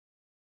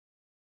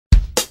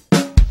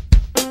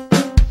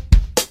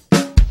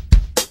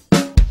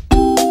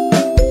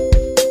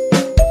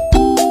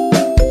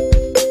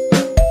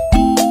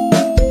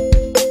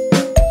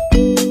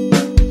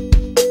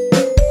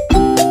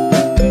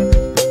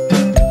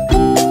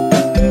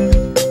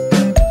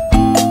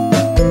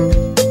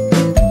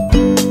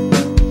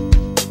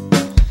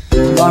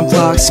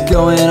it's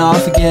going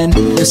off again.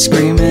 You're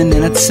screaming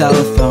in a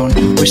telephone.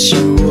 Wish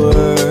you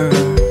were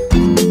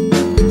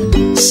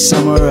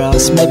somewhere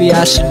else. Maybe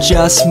I should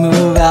just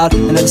move out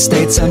into the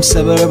States, some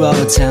suburb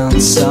of a town.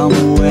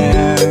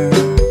 Somewhere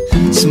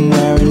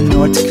in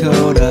North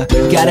Dakota.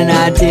 Got an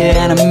idea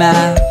and a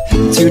map,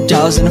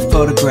 $2 and a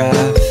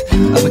photograph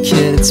of a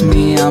kid, it's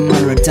me. I'm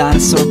under a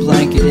dinosaur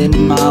blanket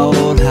in my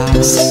old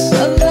house.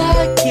 I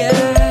like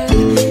it,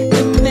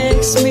 it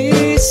makes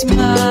me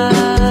smile.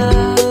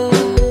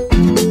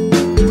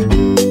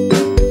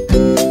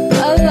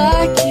 I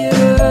like you,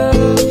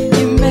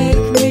 you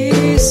make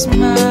me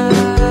smile.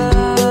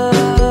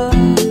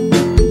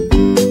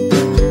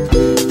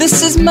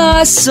 This is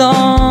my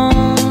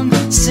song,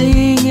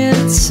 sing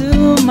it to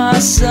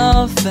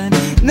myself, and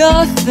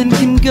nothing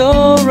can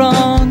go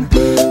wrong.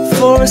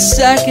 For a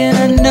second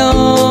I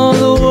know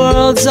the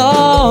world's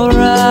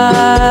alright.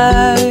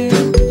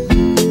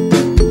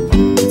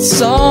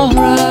 It's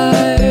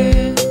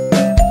alright.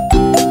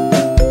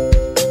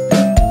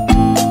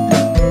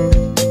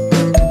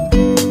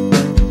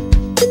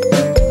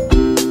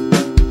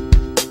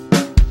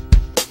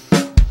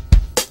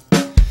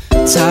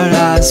 Tired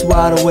eyes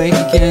wide awake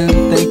again.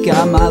 Think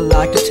I might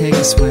like to take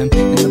a swim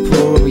in the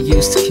pool where we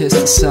used to kiss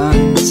the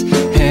sun's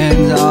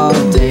hand all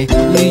day.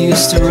 You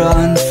used to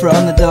run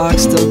from the dark,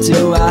 still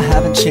do. I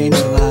haven't changed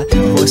a lot.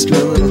 Voice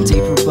grew a little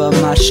deeper, but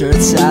my shirt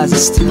size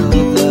is still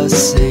the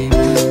same. I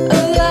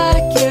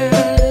like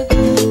it,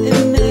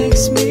 it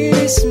makes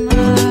me smile.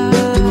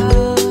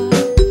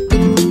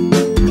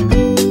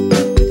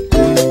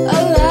 I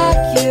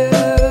like you,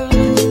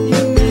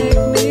 you make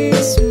me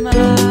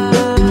smile.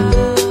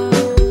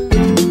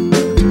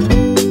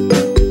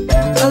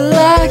 I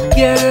like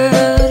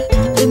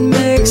it, it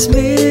makes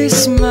me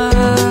smile.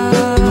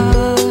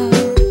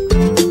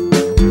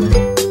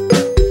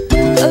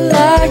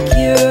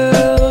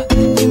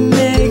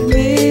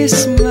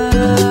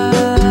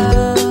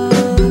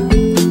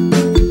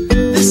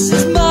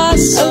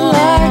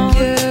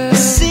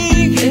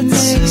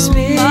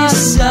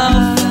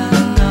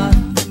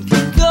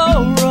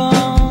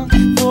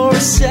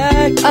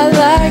 I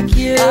like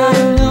you, I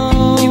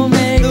know you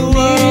make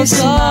me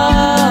smile.